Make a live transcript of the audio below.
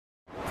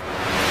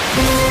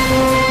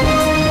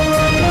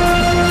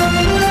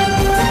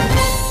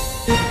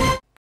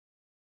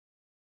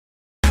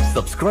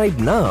Subscribe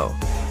now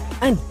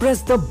and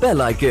press the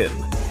bell icon.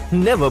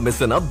 Never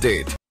miss an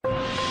update.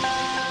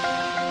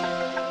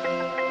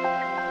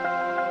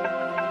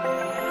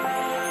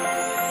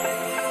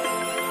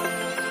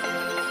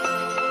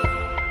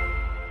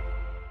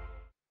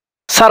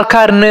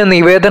 സർക്കാരിന്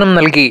നിവേദനം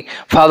നൽകി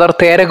father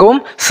തേരകവും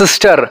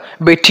sister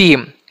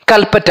ബെറ്റിയും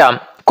Kalpetta.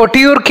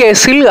 Kottiyoor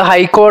കേസിൽ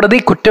ഹൈക്കോടതി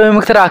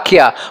കുറ്റവിമുക്തരാക്കിയ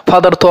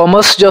father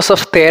Thomas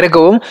Joseph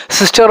തേരകവും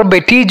sister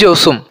Betty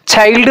ജോസും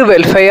child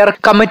welfare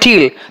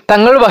കമ്മിറ്റിയിൽ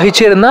തങ്ങൾ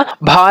വഹിച്ചിരുന്ന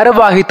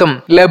ഭാരവാഹിത്വം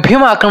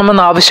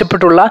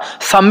ലഭ്യമാക്കണമെന്നാവശ്യപ്പെട്ടുള്ള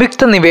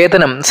സംയുക്ത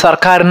നിവേദനം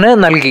സർക്കാരിന്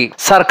നൽകി.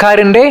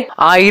 സർക്കാരിന്റെ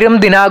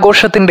 1000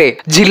 ദിനാഘോഷത്തിന്റെ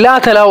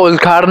ജില്ലാതല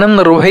ഉദ്ഘാടനം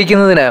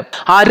നിർവഹിക്കുന്നതിന്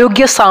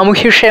ആരോഗ്യ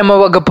സാമൂഹ്യക്ഷേമ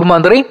വകുപ്പ്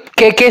മന്ത്രി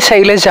കെ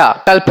ശൈലജ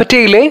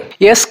കൽപ്പറ്റയിലെ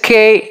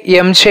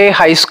SKMJ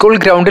ഹൈസ്കൂൾ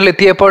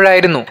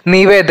ഗ്രൗണ്ടിലെത്തിയപ്പോഴായിരുന്നു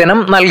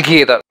നിവേദനം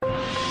നൽകിയത്.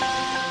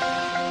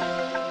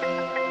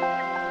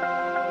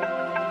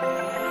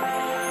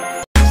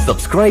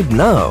 Subscribe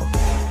now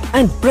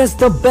and press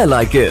the bell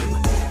icon.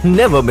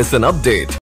 Never miss an update.